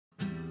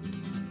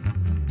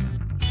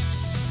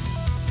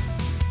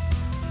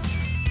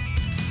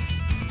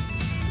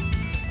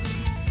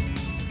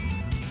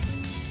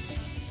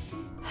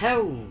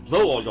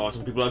Hello all you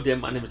awesome people out there,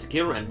 my name is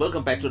Takeru and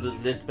welcome back to the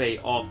Let's Play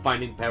of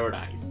Finding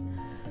Paradise.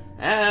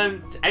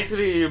 And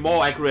actually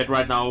more accurate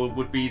right now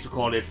would be to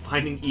call it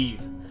Finding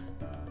Eve.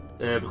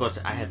 Because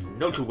I have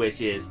no clue where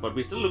she is, but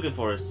we're still looking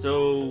for her,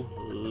 so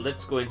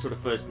let's go into the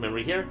first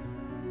memory here.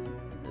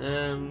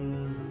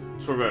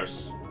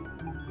 Traverse.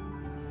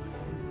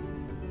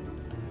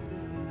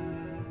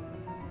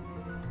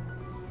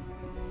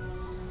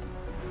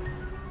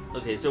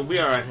 Okay, so we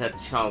are at her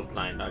child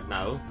line right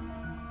now.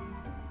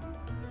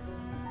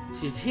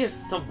 She's here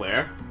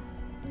somewhere.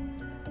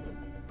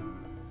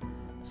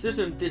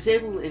 System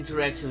disable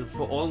interaction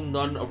for all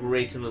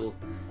non-operational,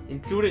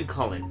 including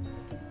Colin.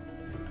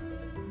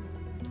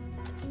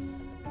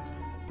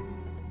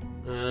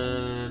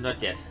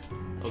 Not yet.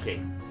 Okay,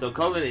 so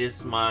Colin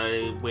is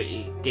my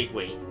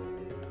gateway.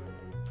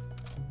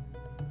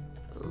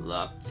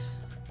 Locked.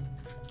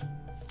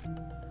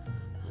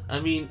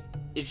 I mean,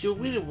 if you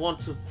really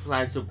want to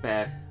fly so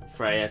bad,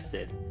 Freya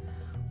said,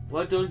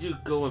 why don't you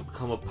go and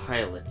become a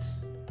pilot?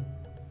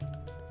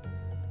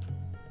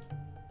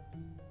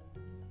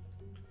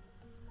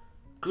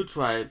 Good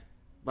try,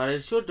 but I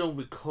sure don't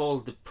recall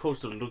the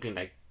poster looking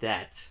like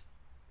that.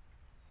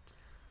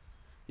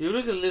 You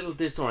look a little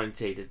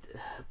disorientated,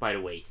 by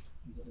the way.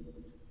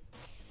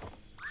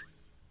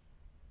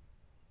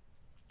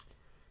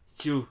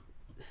 You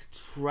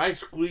try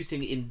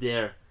squeezing in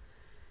there.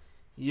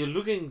 You're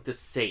looking the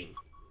same.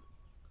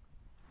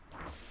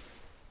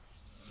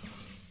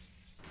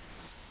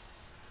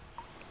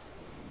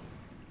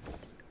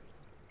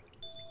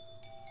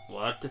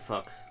 What the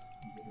fuck?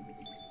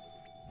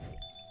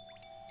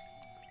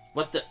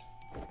 What the?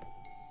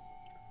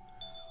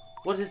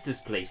 What is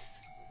this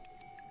place?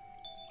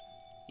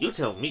 You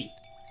tell me.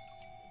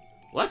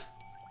 What?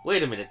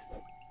 Wait a minute.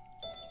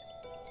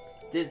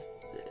 This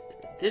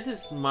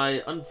is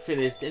my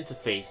unfinished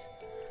interface.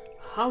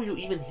 How are you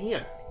even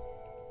here?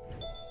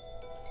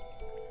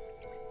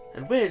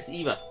 And where is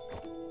Eva?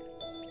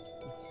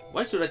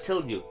 Why should I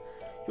tell you?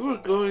 You were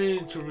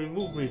going to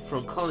remove me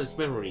from Colin's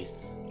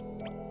memories.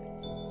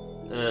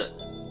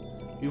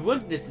 You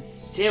weren't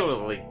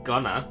necessarily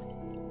gonna.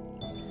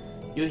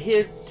 You're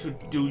here to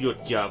do your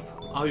job,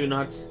 are you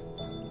not?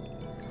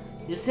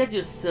 You said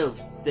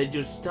yourself that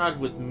you'd start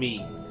with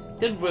me,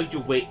 then work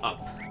your way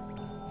up.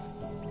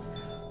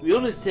 We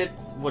only said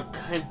what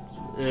kind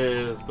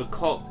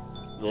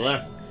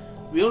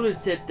we only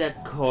said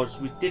that cause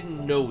we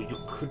didn't know you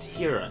could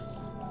hear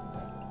us.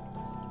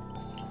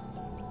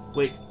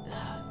 Wait,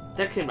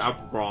 that came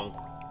out wrong.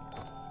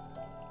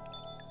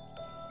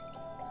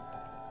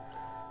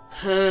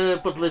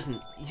 But listen,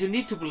 you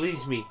need to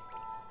believe me.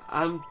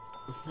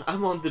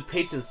 I'm on the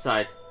patient's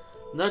side,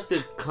 not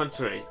the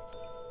contrary.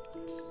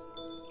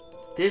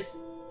 This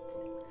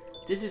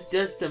is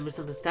just a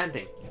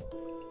misunderstanding.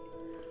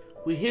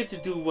 We're here to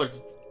do what's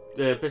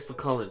best for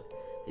Colin.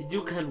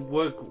 You can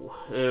work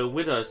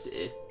with us.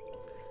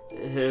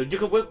 You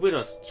can work with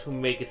us to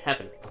make it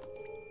happen.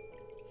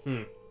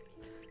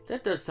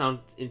 That does sound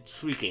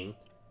intriguing.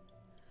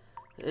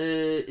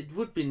 It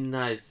would be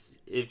nice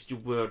if you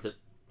were the.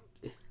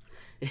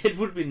 It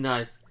would be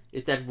nice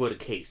if that were the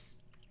case.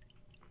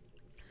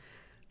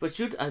 But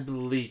should I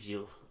believe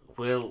you?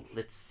 Well,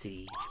 let's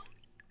see.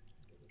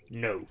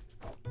 No.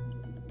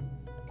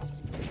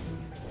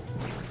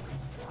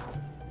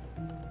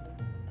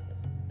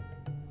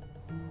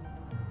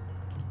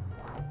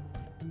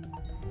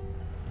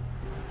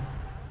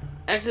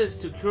 Access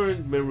to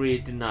current memory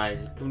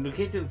denied.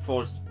 Communication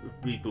force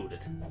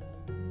rebooted.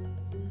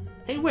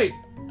 Hey, wait!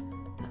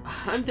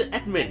 I'm the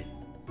admin.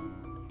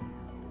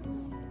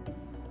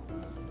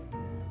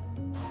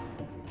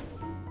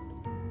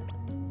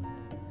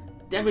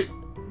 Damn it!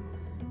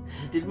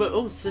 Did my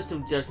own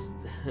system just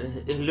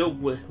elope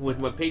with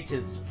my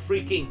patient's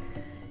freaking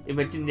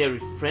imaginary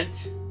friend?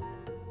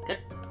 Okay.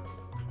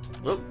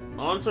 Well,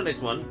 on to the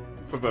next one.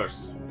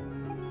 Traverse.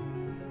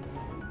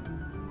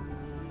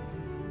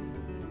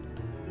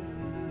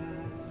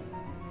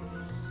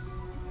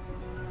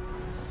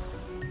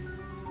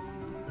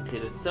 Okay,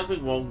 there's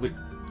something wrong with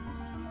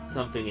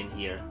something in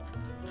here.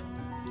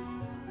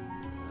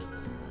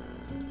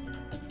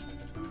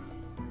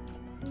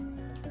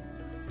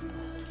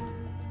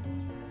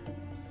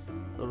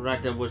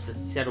 Alright, there was a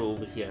shadow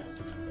over here.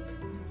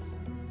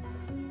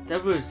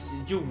 That was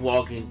you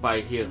walking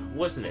by here,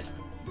 wasn't it?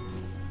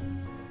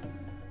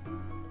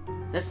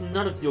 That's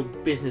none of your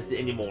business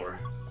anymore.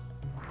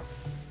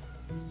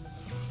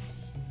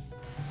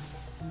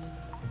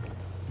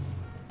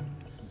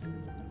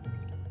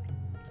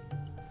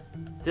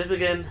 This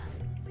again.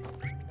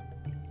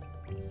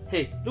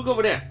 Hey, look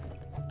over there.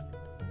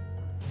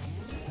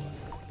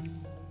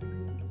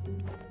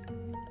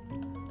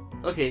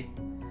 Okay.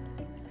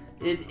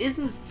 It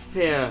isn't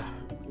fair.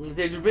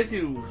 They're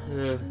really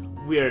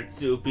weird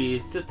to be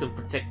system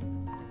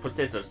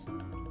processors.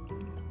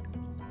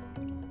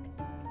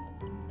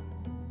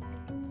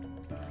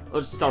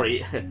 Oh,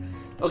 sorry.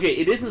 Okay,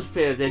 it isn't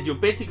fair that you're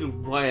basically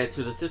wired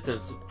to the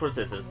system's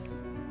processors.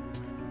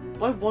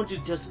 Why won't you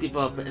just give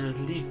up and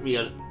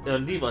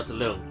leave us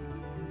alone?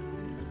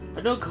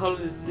 I know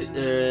Colin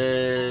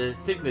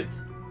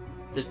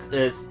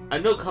I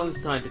know Colin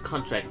signed the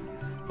contract,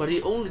 but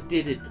he only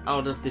did it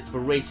out of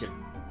desperation.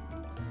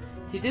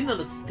 He didn't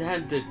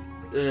understand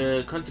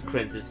the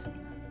consequences,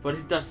 but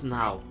he does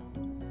now.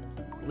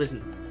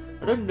 Listen,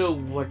 I don't know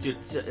what you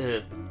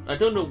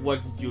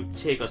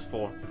take us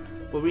for,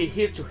 but we're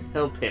here to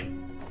help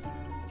him.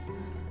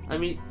 I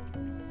mean,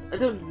 I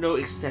don't know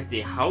exactly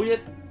how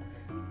yet,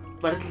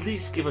 but at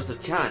least give us a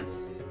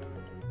chance.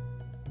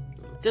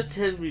 Just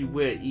tell me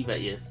where Eva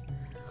is,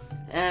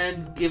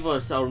 and give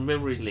us our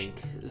memory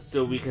link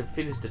so we can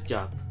finish the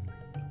job.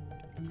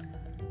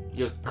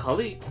 Your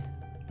colleague?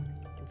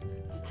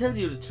 To tell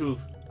you the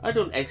truth, I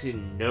don't actually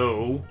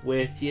know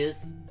where she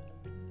is.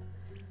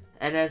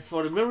 And as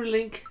for the memory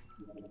link,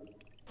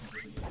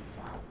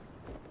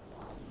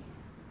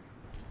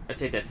 I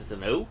take that as a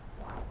no.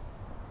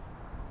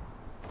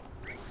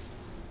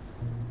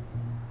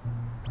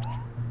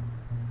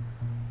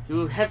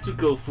 You'll have to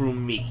go through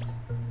me.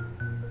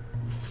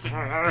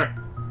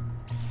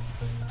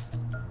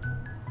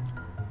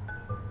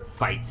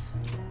 Fight.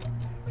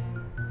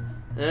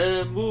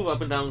 Move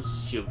up and down,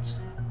 shoot.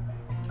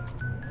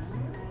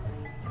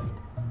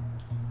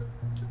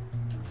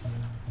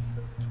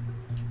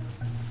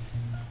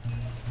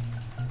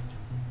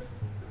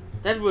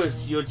 That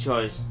was your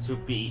choice to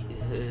be,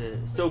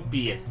 so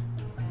be it.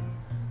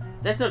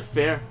 That's not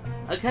fair.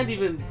 I can't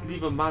even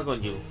leave a mark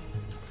on you.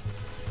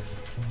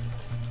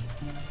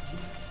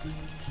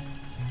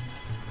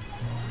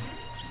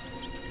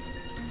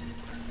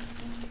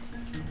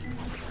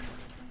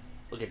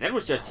 Okay, that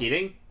was just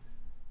cheating.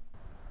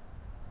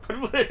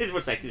 But it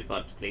was actually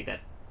fun to play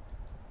that.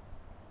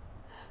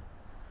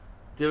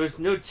 There was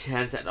no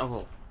chance at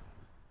all.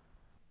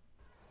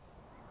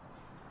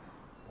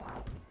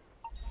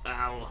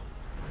 Ow.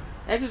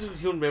 Access to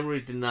human memory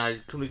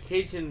denied.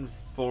 Communication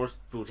forced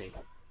booting.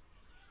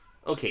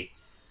 Okay,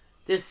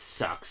 this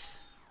sucks.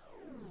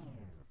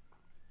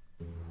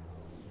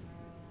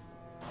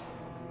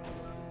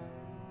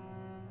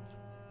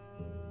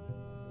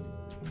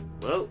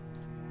 Well,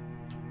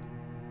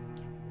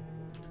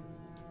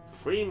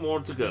 3 more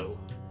to go.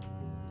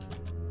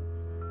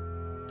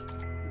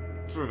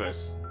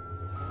 Traverse.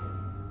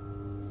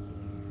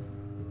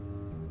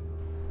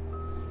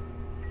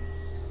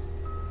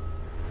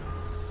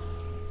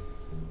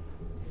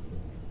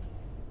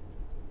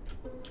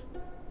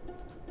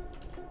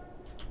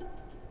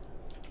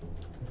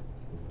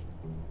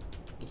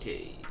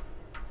 Okay,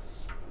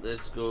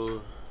 let's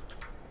go.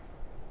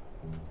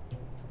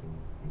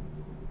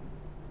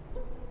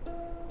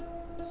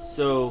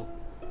 So,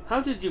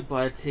 how did you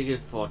buy a ticket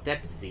for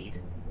that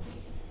seat?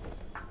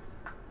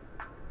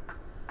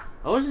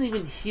 I wasn't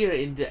even here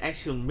in the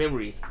actual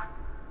memory.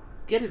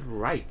 Get it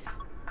right.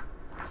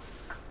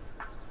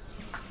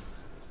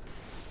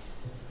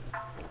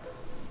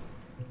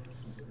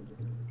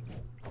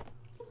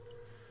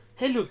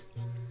 Hey look,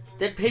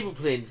 that paper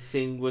plane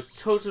thing was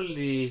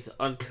totally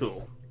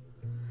uncool.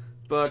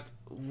 But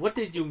what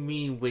did you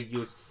mean when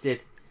you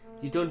said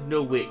you don't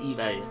know where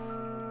Eva is?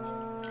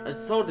 I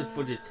saw the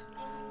footage.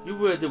 You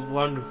were the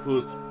one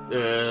who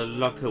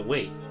locked her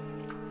away.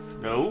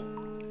 No?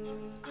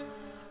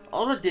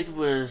 All I did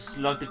was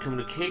lock the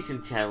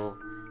communication channel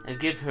and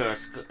give her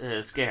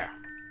a scare.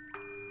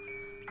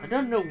 I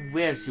don't know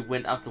where she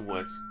went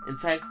afterwards. In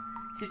fact,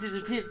 she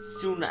disappeared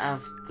soon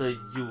after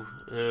you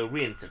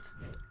re-entered.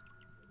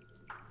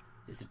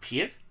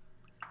 Disappeared?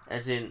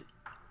 As in,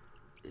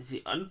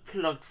 she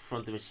unplugged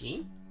from the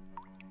machine?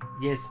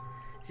 Yes,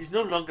 she's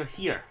no longer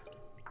here.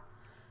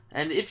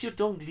 And if you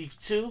don't leave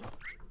too,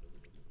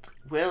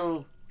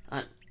 well,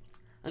 I'm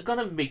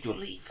gonna make you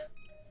leave.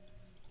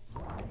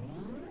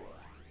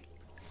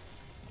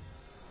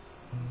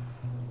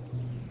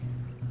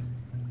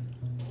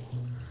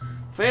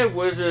 Fair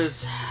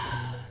versus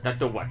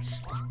Dr. Watch.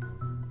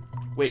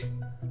 Wait,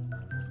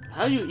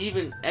 how are you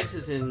even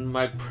accessing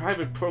my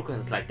private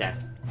programs like that?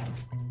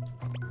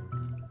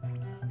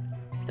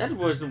 That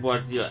wasn't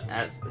what you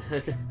asked.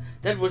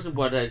 That wasn't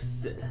what I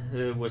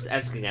was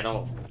asking at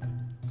all.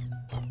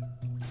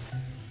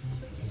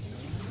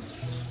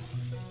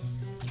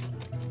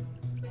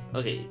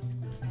 Okay,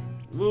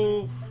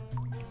 move,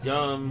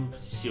 jump,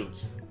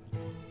 shoot.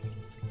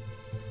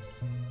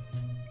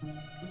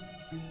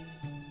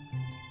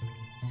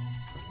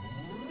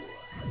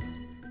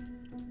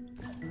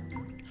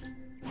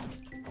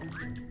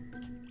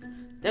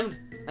 Damn it,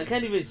 I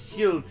can't even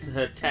shield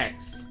her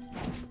attacks.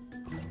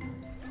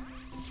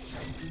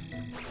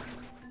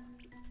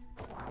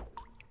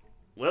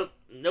 Well,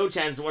 no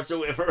chance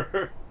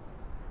whatsoever.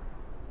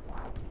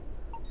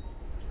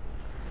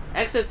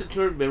 Access to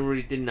current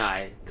memory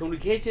denied.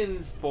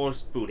 Communication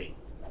forced booting.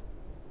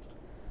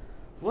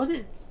 What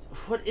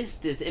is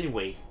this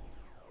anyway?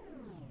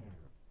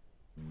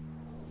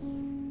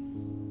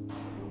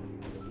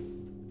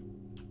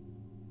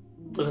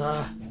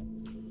 Ugh.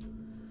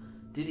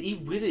 Did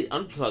he really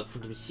unplug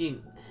from the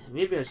machine?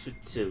 Maybe I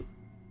should too.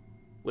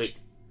 Wait.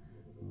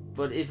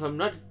 But if I'm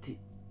not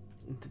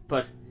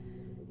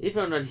If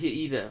I'm not here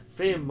either,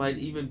 Freya might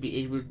even be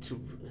able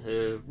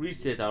to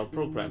reset our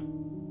progress.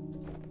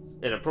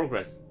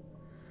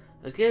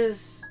 I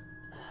guess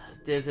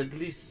there's at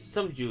least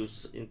some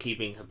use in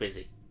keeping her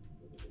busy.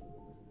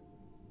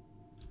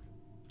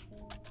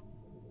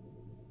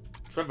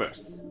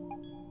 Traverse.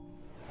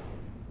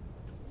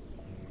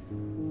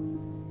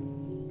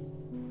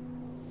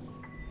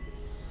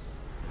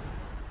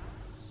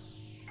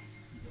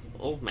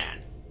 Old man.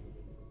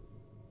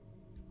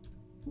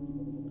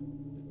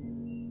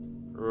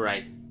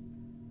 Right.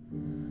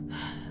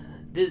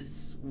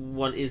 This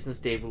one isn't a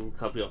stable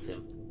copy of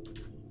him.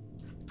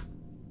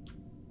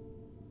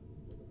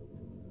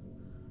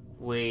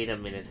 Wait a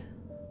minute.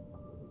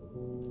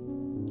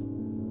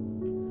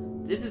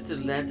 This is the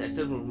last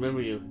acceptable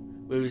memory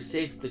where we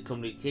saved the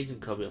communication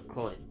copy of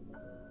Colin.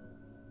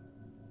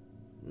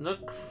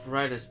 Not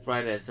quite as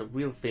bright as a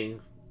real thing,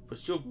 but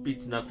sure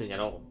beats nothing at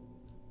all.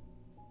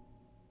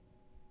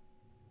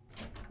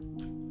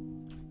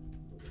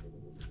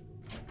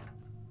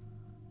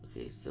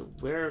 Okay, so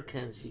where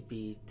can she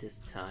be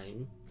this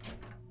time?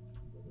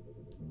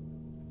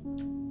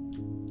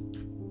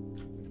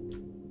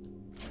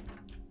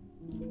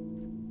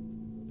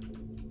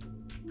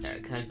 I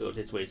can't go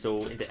this way,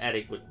 so in the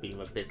attic would be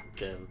my best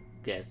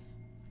guess.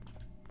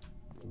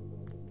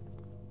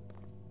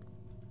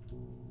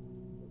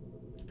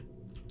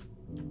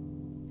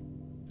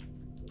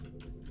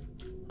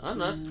 I'm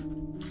not.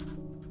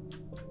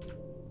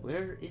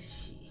 Where is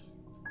she?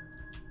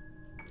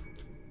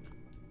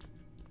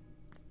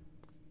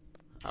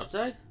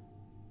 Outside?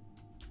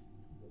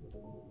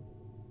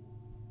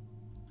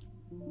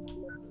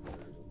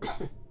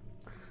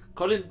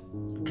 Colin,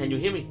 can you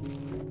hear me?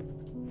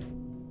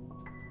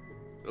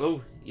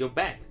 Oh, you're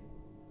back.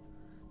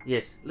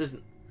 Yes,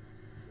 listen.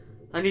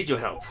 I need your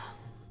help.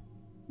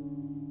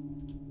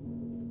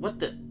 What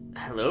the?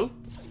 Hello?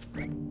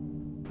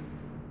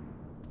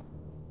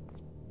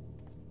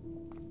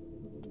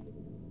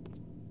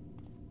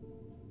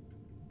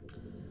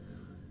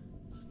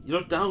 You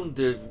locked down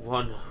the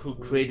one who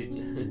created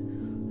you.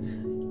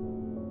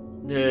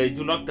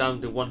 You locked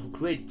down the one who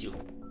created you.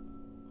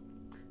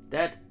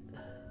 That...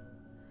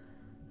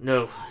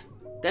 No,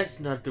 that's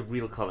not the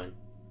real Colin.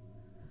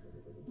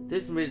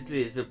 This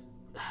basically is a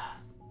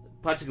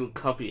particle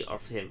copy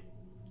of him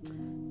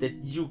that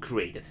you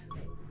created.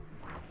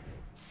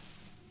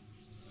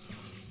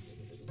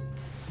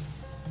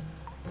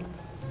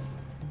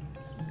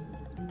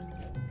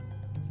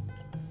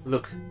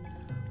 Look,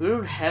 we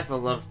don't have a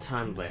lot of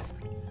time left.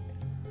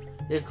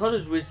 If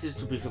Colin's wish is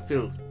to be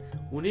fulfilled,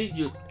 we need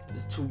you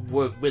to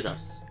work with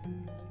us.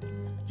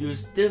 You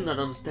still not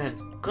understand.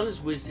 Colin's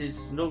wish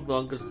is no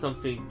longer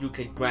something you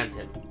can grant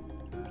him.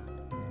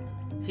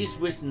 His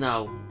wish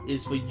now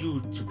is for you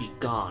to be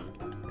gone.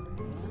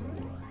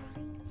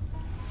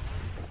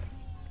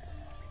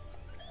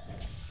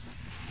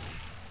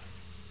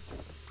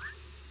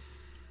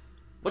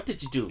 What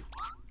did you do?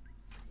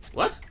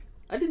 What?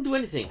 I didn't do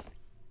anything.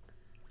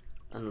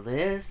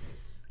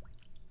 Unless...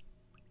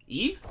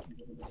 Eve?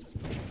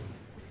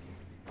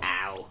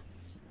 Ow.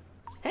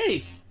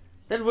 Hey!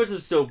 That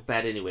wasn't so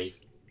bad anyway.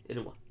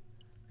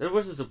 That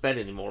wasn't so bad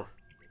anymore.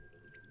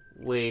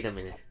 Wait a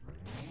minute.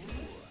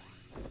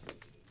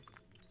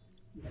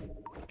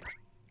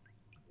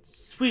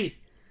 Sweet!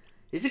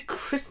 It's a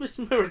Christmas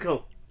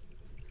miracle!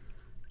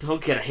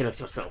 Don't get ahead of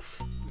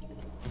yourself.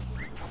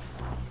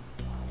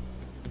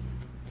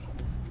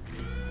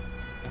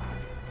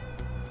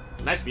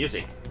 Nice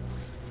music.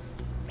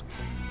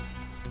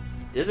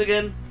 This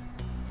again?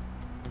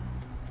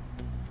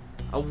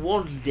 I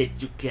won't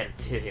let you get it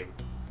to him.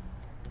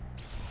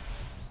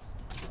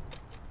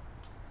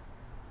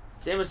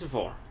 Same as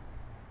before.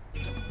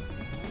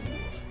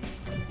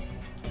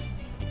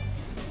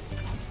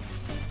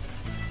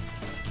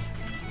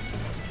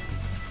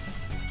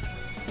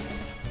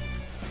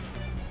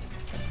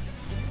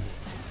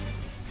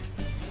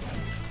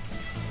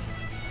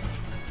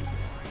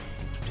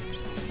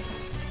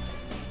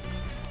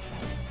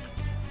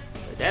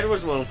 That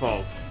was my own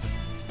fault.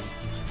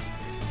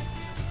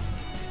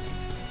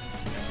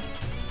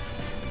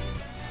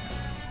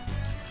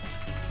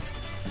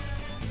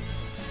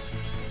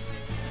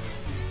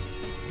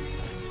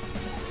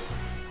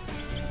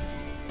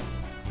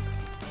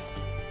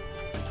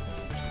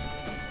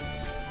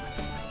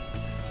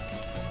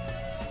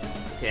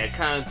 Okay, I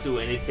can't do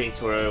anything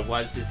to her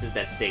while she's in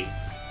that state.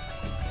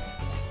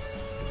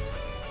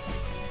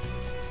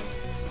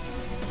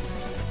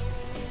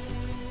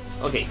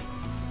 Okay.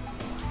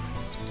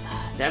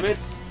 Damn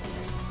it.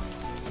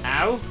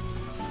 Ow.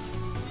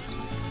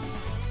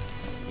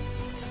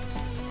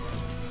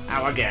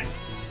 Ow again.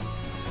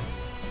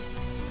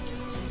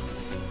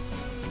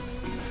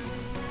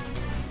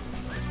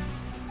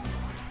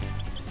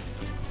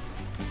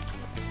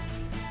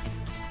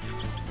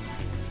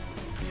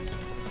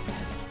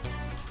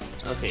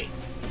 Okay.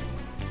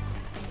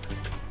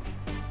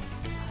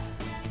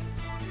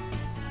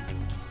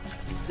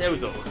 There we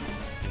go.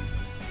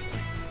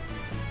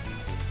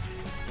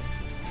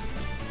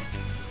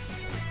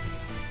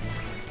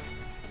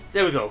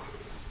 There we go.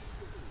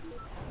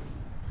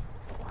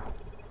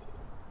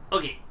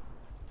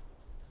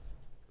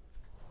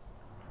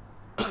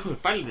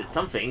 Finally did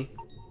something.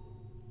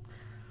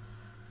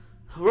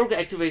 Rogue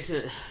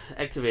activation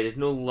activated,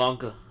 no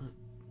longer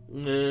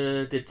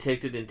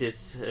detected in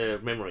this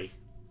memory.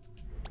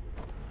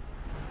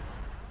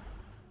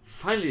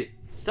 Finally,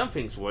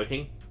 something's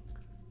working.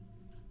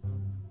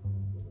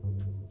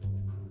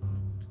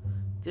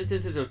 This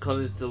instance of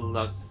colony is still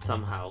locked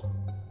somehow.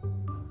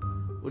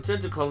 Return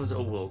to colony's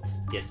overworld.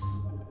 Yes.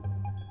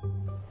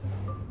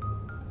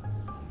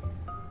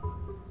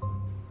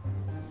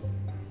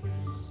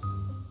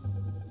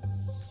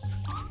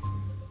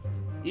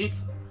 Eve,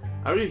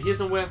 are you here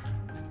somewhere?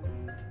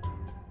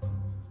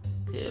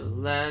 Okay,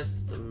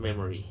 last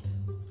memory.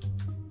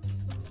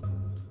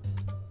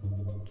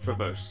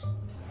 Traverse.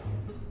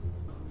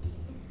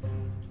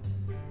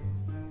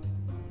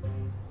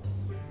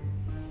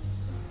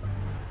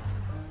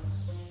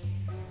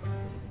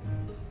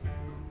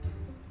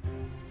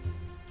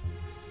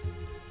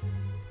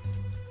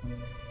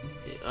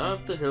 Okay,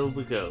 up the hill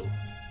we go.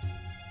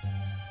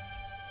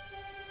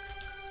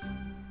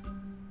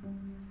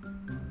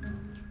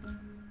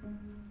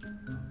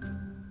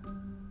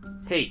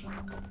 Hey.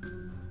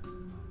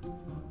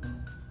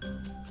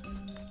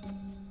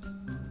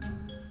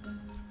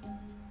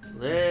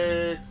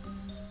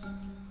 Let's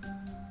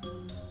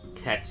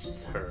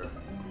catch her.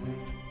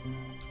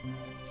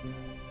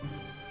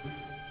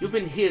 You've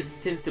been here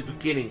since the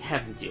beginning,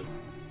 haven't you?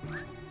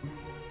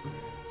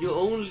 You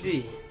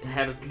only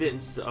had a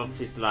glimpse of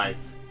his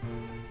life.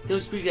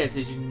 Don't speak as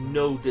if you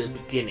know the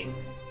beginning.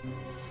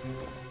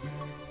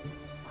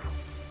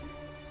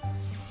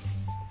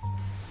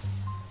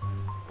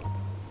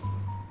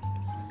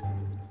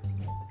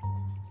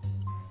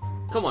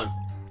 Come on,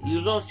 you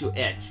lost your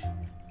edge.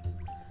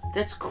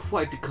 That's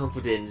quite the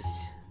confidence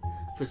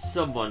for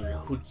someone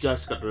who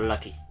just got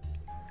lucky.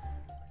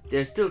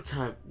 There's still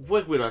time.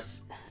 Work with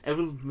us and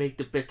we'll make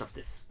the best of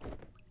this.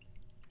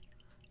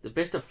 The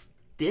best of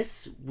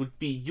this would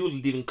be you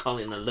leaving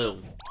Colin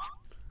alone.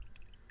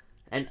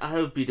 And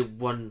I'll be the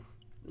one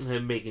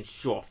making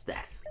sure of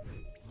that.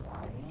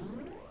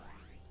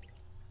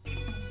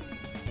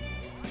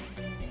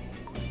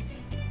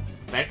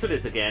 Back to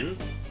this again.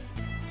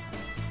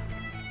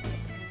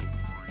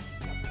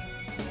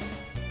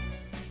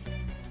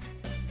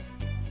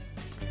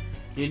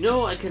 You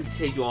know I can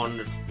take you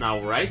on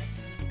now, right?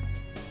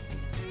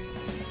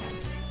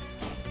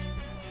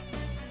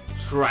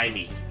 Try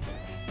me.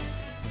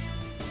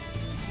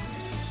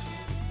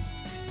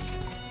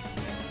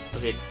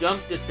 Okay,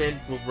 jump, defend,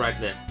 move right,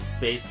 left,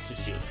 space to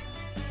shoot.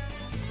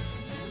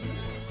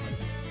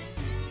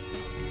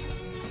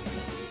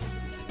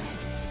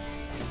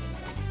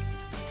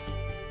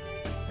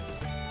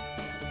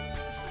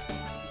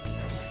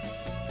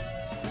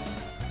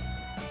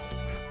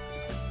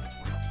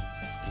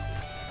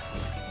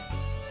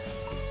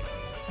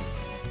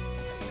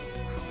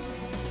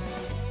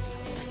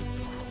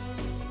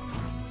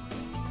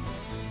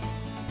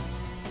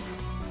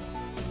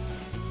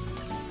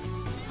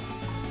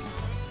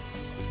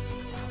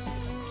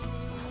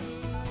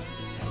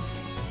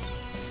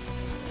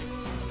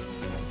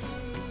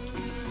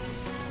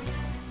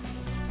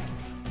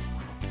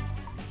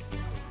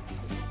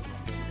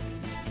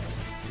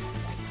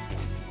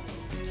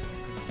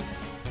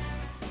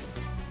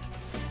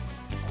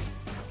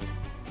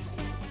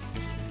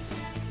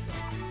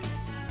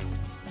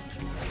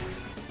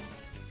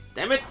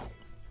 Damn it!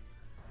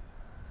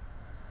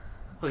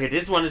 Okay,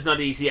 this one is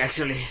not easy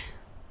actually.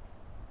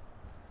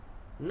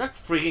 Not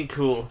freaking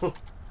cool.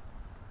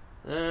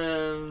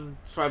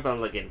 Try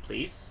battle again,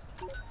 please.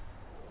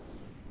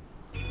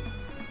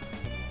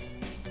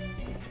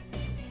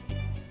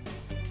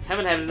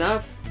 Haven't had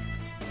enough?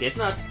 Guess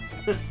not.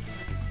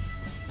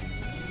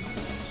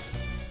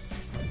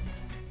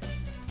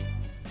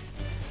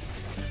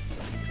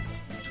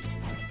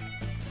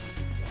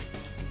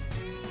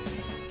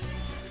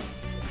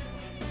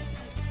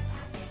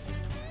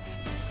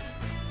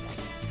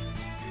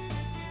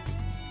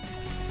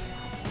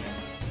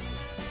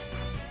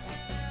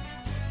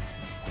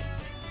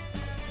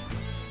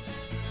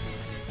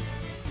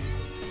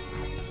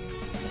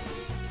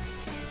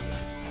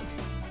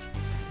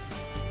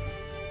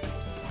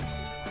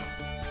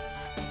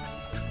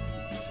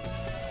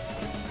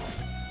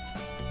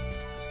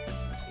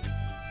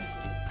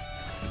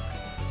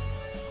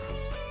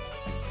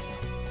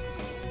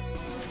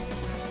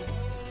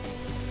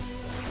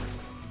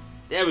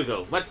 There we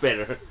go, much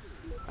better.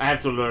 I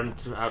have to learn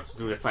how to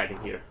do the fighting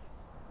here.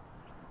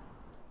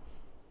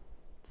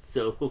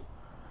 So,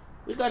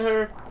 we got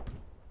her.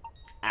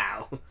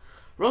 Ow.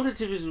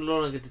 Rotative is no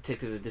longer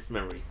detected in this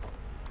memory.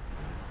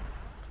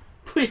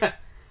 Yeah,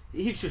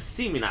 he should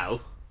see me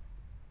now.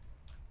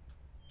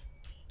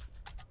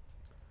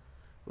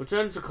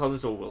 Return to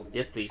Colin's overworld.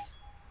 Yes, please.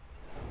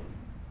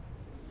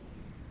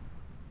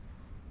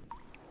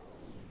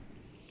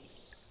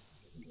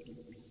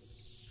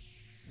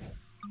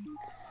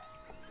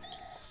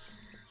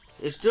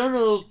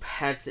 External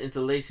patch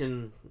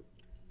installation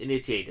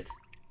initiated.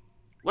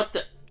 What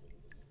the?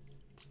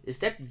 Is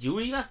that you,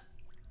 Eva?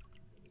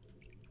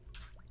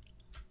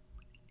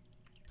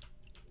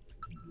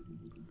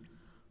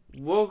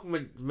 Woke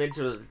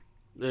mental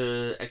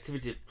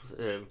activity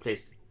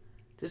place.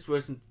 This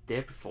wasn't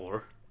there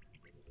before.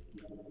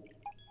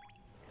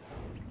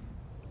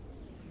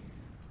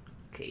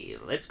 Okay,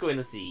 let's go in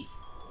and see.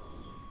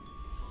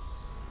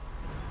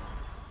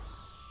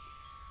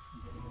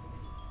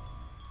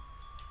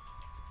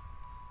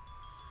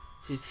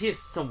 She's here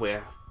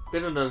somewhere.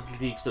 Better not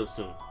leave so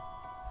soon.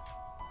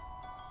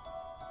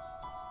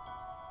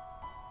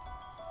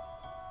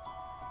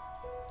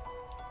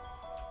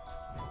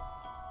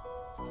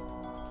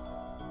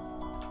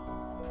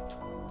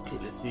 Okay,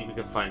 let's see if we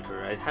can find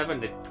her. I have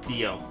an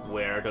idea of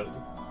where though.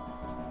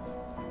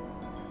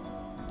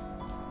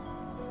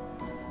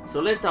 So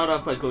let's start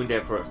off by going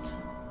there first.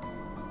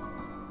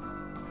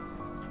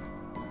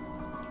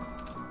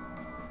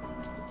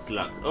 It's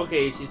locked.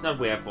 Okay, she's not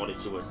where I thought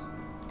she was.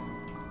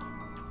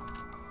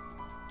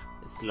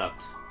 It's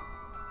locked.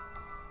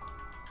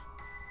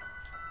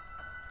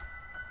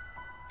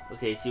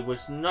 Okay, she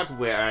was not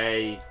where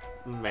I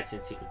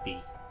imagined she could be.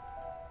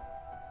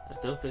 I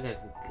don't think I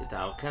can get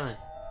out, can I?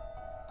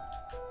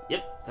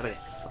 Yep, that I can.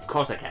 Of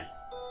course I can.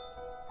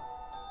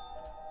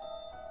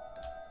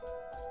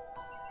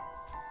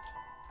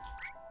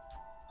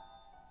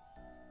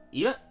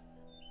 Eva?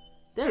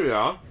 There you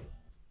are.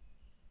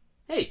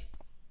 Hey!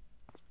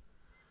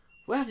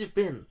 Where have you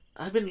been?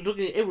 I've been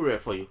looking everywhere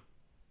for you.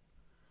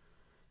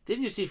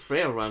 Didn't you see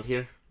Freya around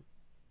here?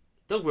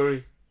 Don't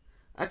worry.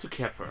 I took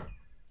care of her.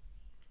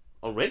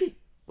 Already?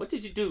 What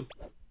did you do?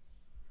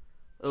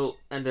 Oh,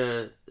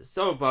 and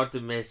sorry about the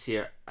mess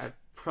here. I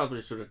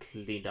probably should have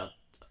cleaned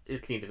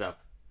it up.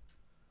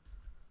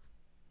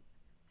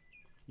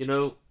 You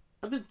know,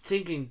 I've been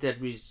thinking that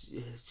we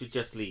should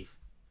just leave.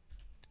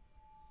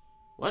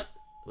 What?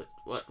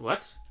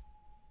 What?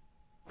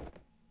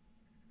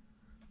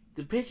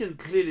 The patient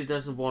clearly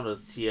doesn't want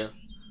us here.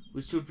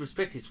 We should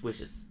respect his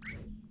wishes.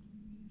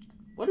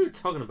 What are you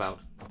talking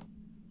about?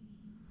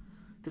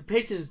 The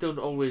patients don't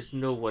always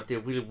know what they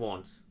really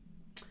want.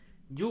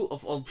 You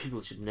of all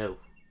people should know.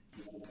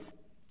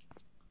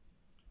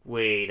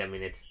 Wait a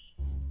minute.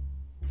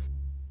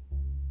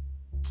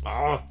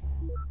 Oh!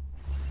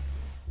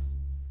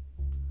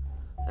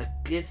 I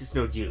guess it's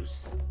no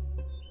use.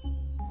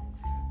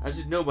 I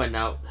should know by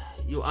now,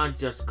 you aren't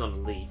just gonna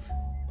leave.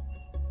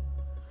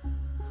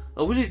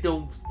 I really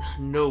don't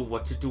know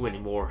what to do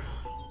anymore.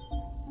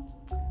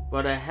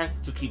 But I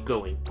have to keep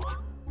going.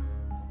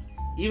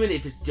 Even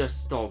if it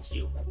just stalls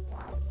you.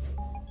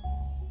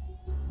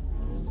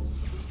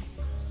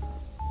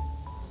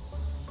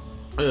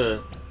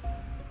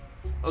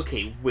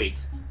 Okay,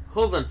 wait.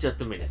 Hold on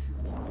just a minute.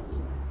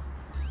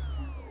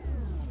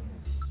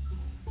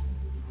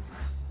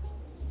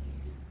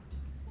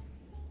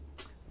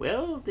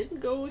 Well,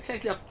 didn't go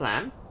exactly off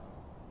plan.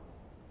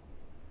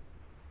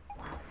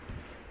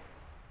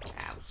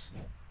 Ouch.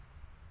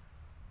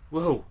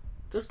 Whoa,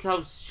 those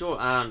clouds sure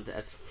aren't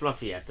as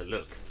fluffy as they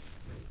look.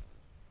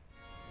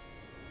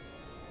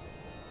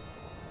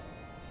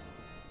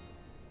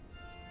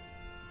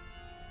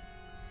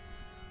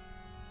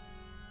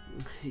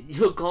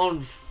 You're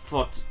gone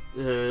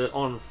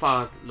on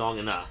far long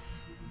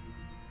enough.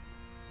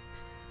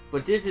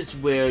 But this is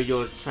where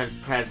your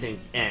transpassing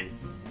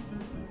ends.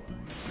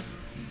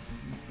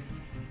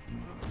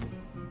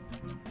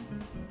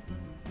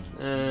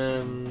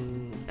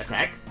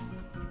 Attack.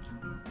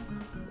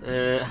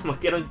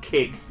 Armageddon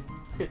kick.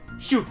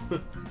 Shoot!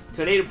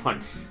 Tornado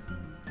punch.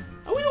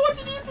 I don't know what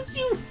to do this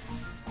you.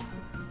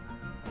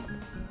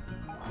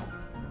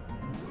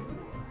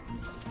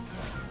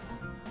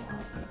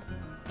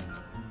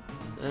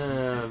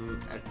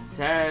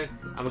 Attack.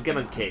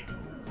 Armageddon kick.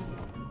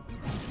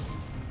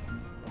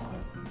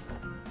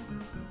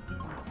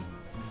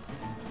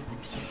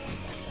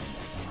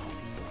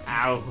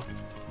 Ow.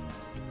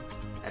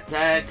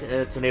 Attack.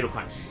 Tornado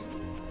punch.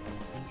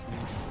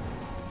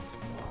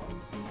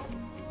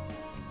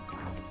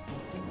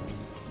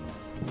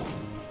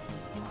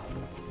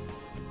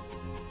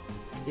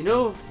 You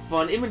know,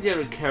 for an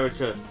imaginary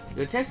character,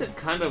 your attacks are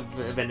kind of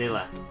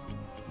vanilla.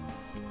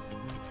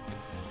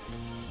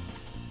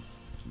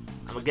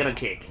 I'm gonna get a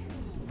kick.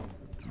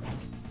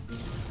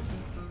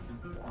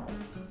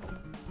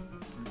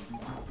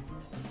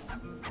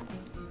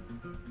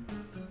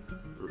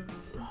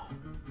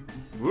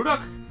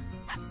 Rudok?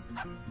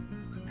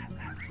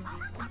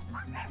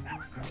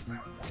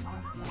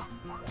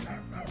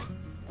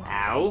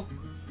 Ow.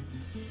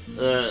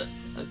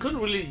 I couldn't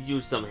really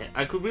use some help.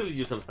 I could really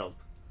use some help.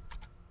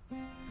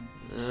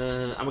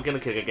 I'm gonna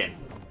kick again.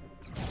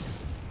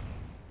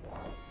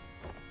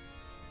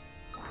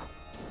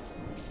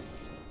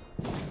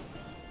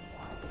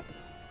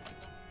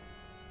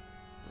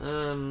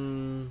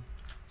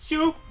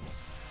 Shoo!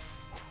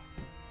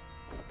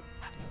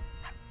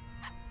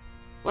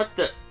 What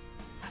the?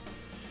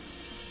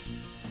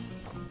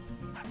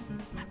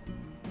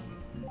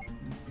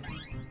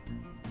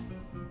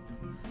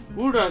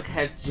 Rudok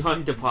has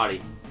joined the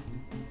party.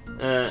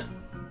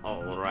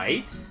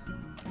 Alright.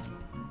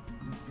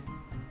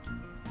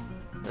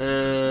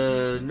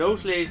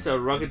 Nose Laser,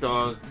 Rocket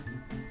Dog,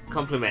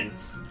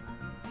 compliments.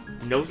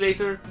 Nose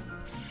Laser?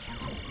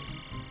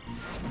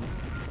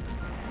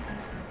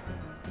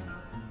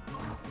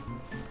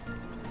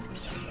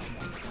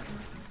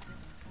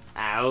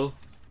 Ow.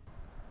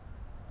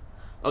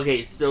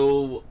 Okay,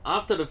 so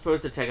after the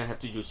first attack, I have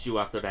to use you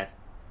after that.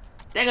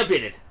 Dang, I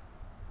bit it!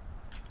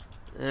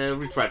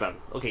 Retry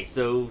battle. Okay,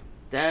 so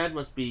that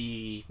must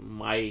be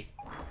my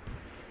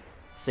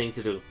thing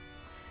to do.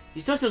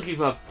 You just don't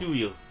give up, do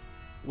you?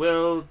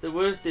 Well, the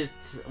worst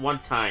is one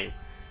time,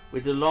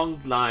 with a long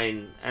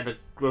line at a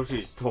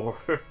grocery store.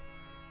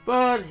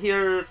 But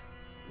here,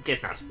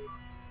 guess not.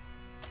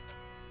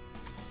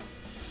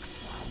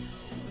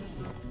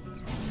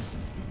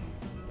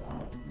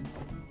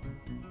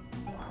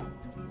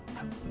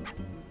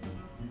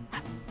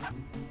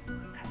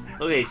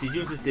 Okay, she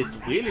uses this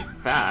really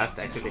fast,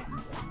 actually.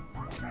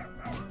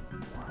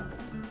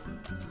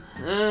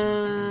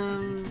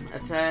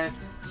 Attack,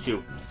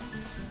 shoot.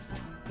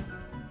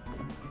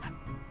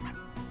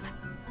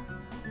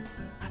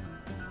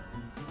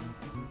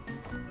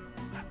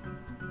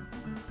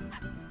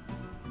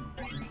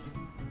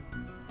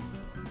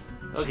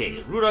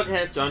 Okay, Rudok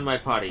has joined my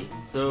party,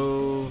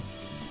 so...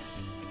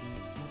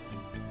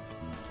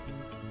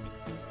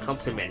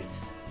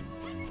 Compliments.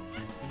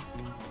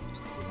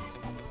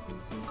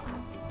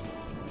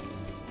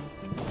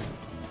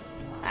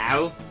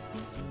 Ow!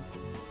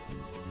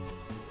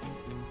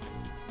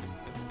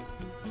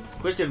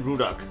 Question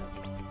Rudok.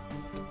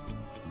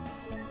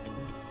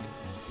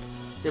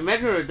 The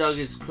matter of dog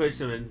is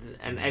questioned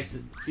and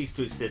ceases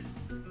to exist.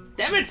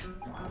 Damn it!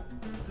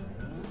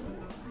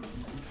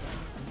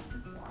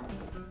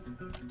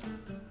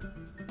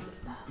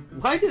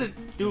 Why did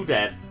it do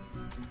that?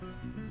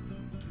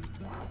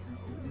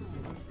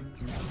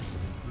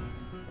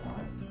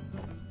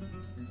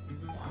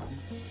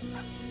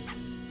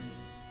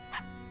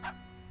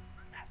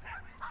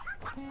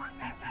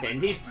 I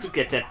need to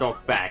get that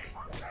dog back.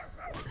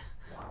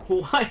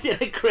 Why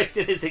did I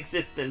question his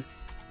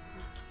existence?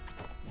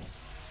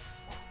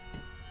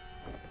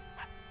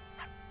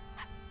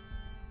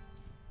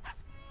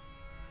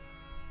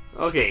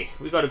 Okay,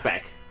 we got it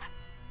back.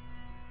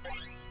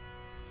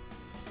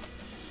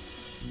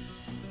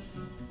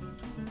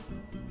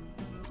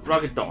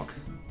 Rocket dog.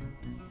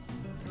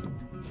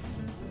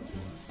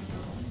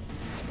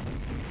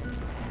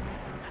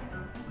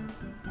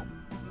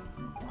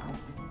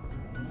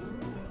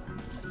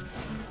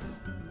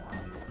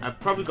 I'm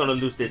probably gonna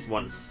lose this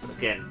once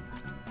again.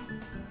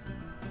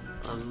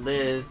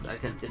 Unless I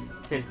can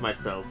defend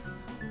myself.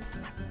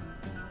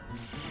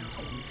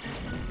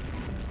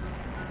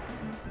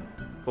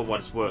 For what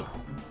it's worth.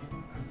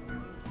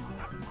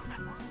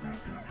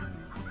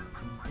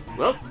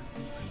 Well.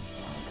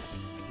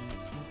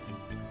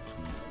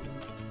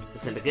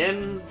 Defend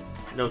again.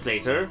 Nose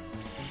laser.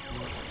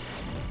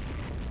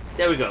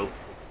 There we go.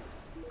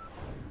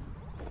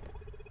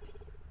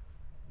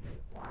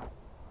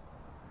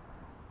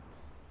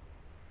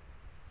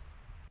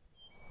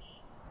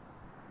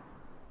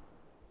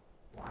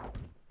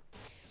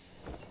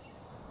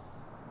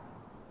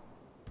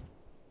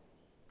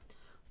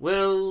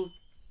 Well,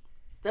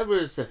 that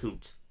was a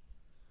hoot.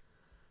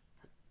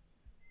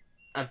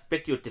 I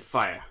beg you to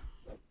fire.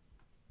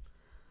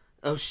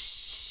 Oh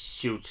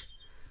shoot.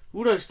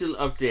 Rudolph's still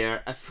up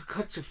there. I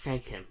forgot to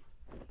thank him.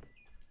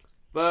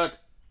 But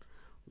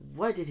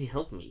why did he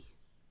help me?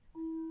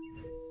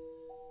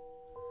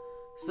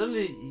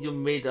 Suddenly you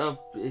made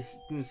up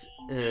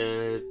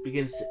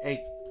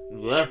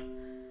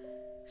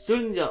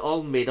soon you're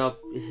all made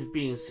up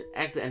beings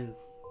act and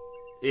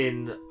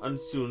in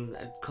unsoon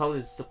and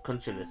Colin's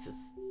subconsciousnesses.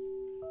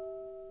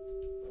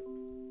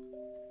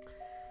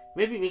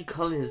 Maybe even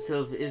Colin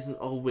himself isn't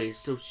always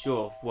so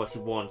sure of what he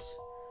wants.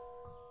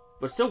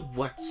 But so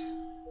what?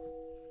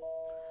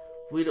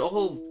 With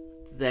all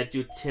that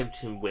you tempt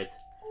him with,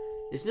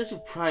 it's no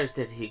surprise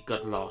that he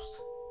got lost.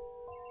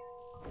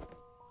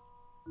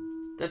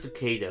 That's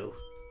okay though.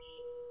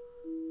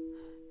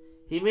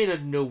 He may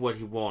not know what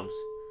he wants,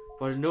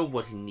 but I know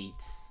what he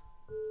needs.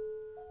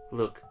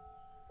 Look,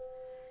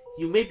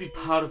 you may be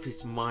part of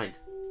his mind,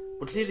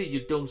 but clearly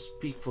you don't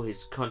speak for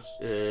his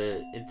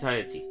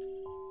entirety.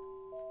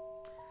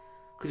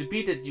 Could it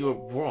be that you're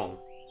wrong?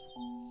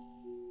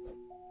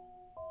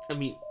 I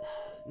mean,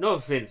 no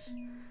offense,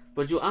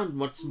 but you aren't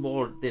much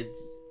more than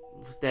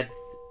that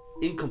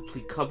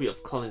incomplete copy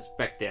of Collins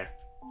back there.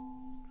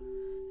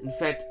 In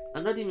fact,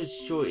 I'm not even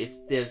sure if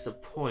there's a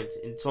point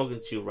in talking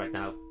to you right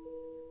now.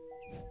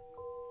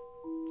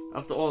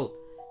 After all,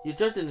 you're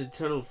just an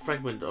eternal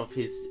fragment of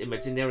his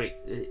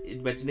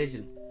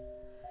imagination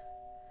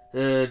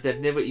that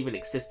never even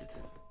existed.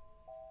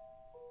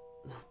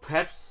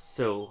 Perhaps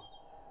so,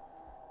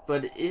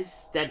 but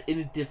is that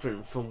any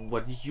different from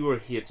what you're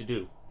here to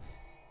do?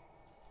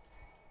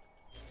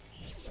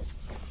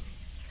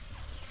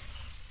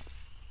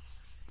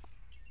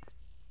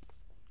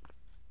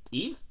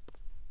 Eve?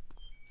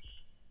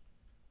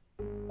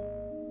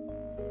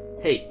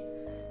 Hey,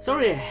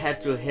 sorry I had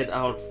to head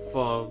out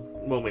for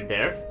a moment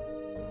there.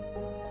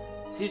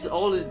 She's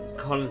all in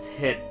Colin's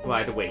head,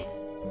 by the way.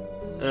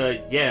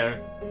 Yeah.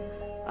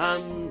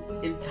 I'm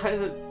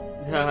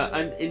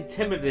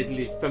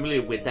intimately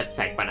familiar with that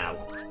fact by now.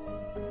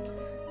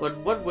 But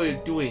what were you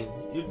doing?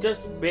 You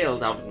just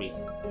bailed out of me.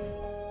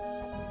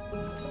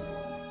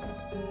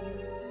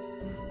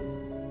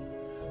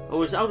 I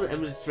was out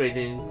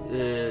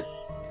administrating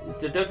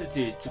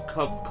seductivity to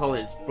cop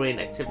Colin's brain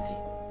activity.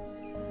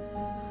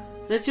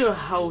 Not sure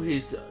how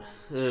his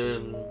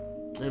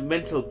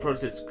mental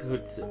process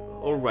could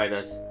override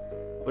us,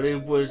 but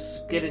it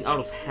was getting out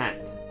of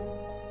hand.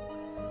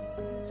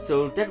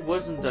 So that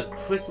wasn't a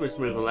Christmas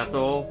miracle after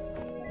all.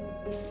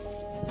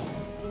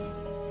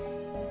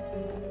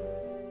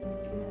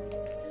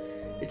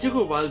 It took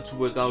a while to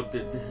work out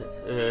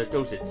the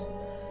dosage,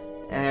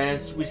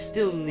 as we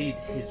still need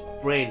his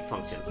brain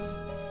functions.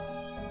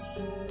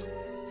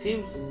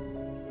 Seems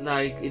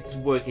like it's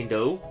working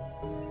though.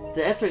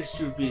 The effects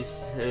should be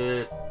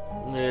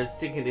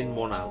sinking in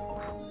more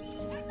now.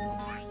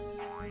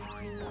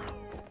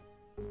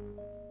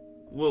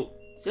 Well,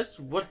 just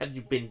what have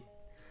you been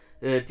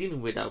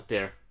dealing with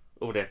over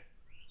there?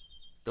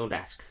 Don't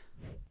ask.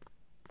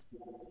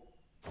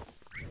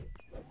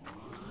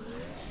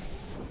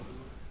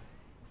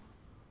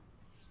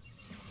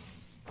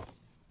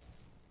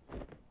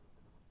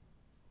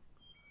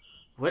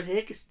 What the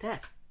heck is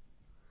that?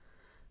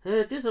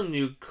 There's some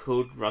new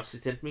code Roxy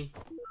sent me.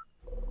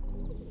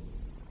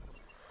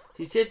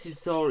 She said she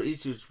saw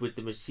issues with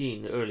the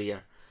machine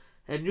earlier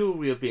and knew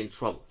we'd be in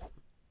trouble.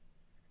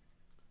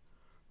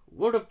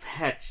 What a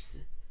patch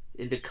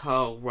in the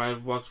car while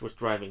Rox was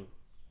driving,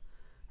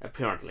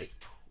 apparently.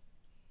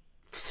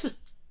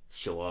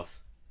 Show off.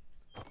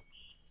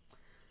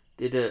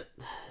 Did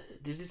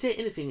he say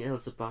anything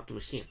else about the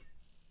machine?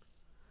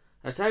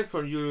 Aside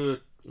from you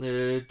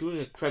doing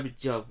a crappy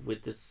job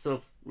with the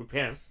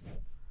self-repairs?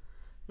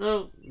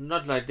 No,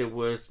 not like there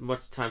was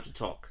much time to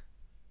talk.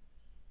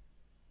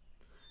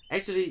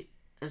 Actually,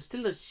 I'm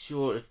still not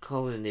sure if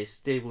Colin is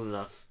stable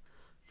enough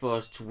for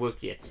us to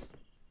work yet.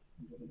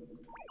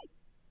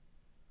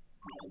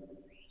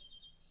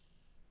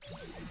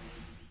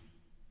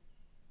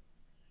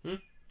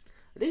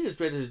 I think it's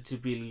ready to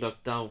be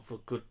locked down for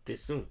good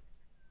this soon.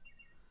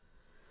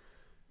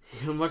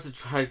 You must have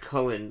tried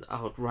Colin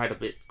out quite a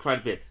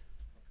bit.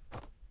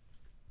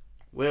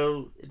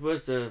 Well, it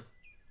was a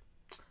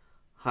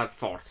hard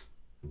fought.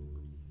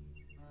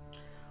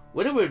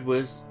 Whatever it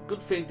was,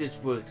 good thing this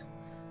worked.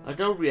 I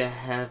don't really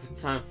have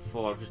time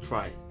for to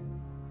try.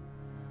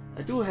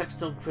 I do have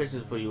some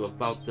questions for you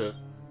about the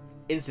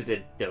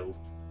incident though.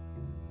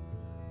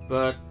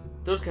 But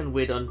those can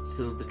wait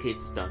until the case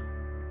is done.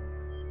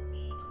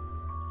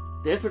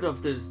 The effort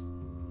of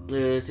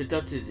the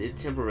seductive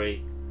is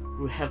temporary.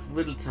 We have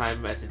little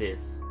time as it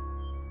is.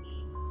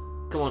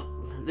 Come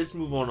on, let's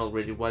move on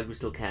already while we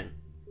still can.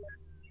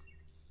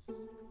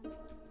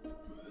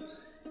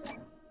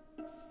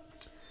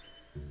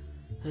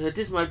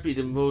 This might be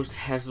the most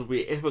hassle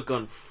we ever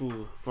gone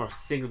through for a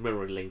single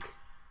memory link.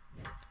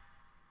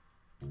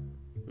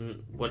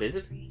 What is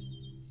it?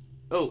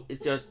 Oh,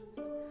 it's just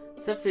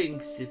something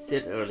she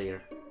said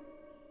earlier.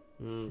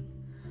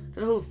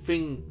 That whole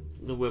thing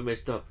were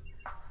messed up.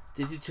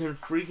 Did she turn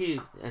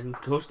freaky and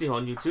ghosty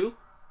on you too?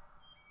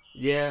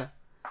 Yeah,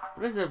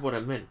 but that's not what I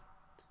meant.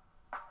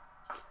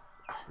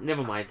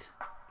 Never mind.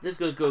 Let's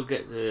go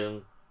get.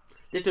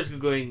 Let's just go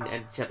going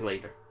and chat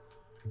later.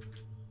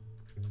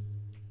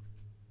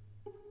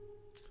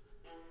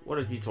 What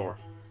a detour.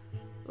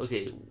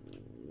 Okay,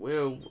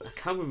 well, I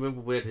can't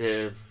remember where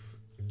the.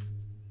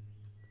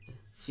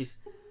 She's.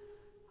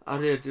 Are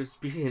there just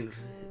being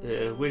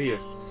video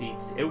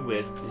seats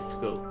everywhere to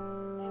go?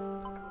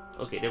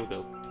 Okay, there we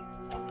go.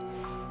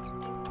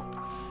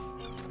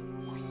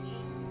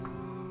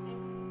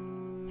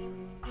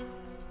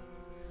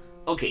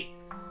 Okay,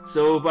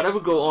 so but I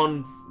will go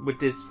on with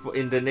this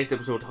in the next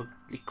episode. Holy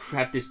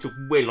crap, this took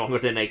way longer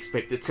than I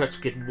expected just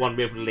to get one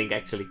memory link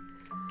actually.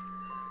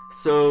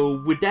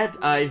 So with that,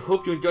 I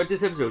hope you enjoyed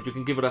this episode. You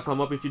can give it a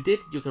thumb up if you did.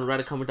 You can write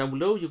a comment down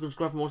below. You can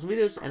subscribe for more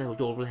videos, and I hope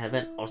you all will have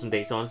an awesome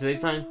day. So until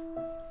next time,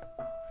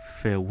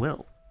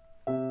 farewell.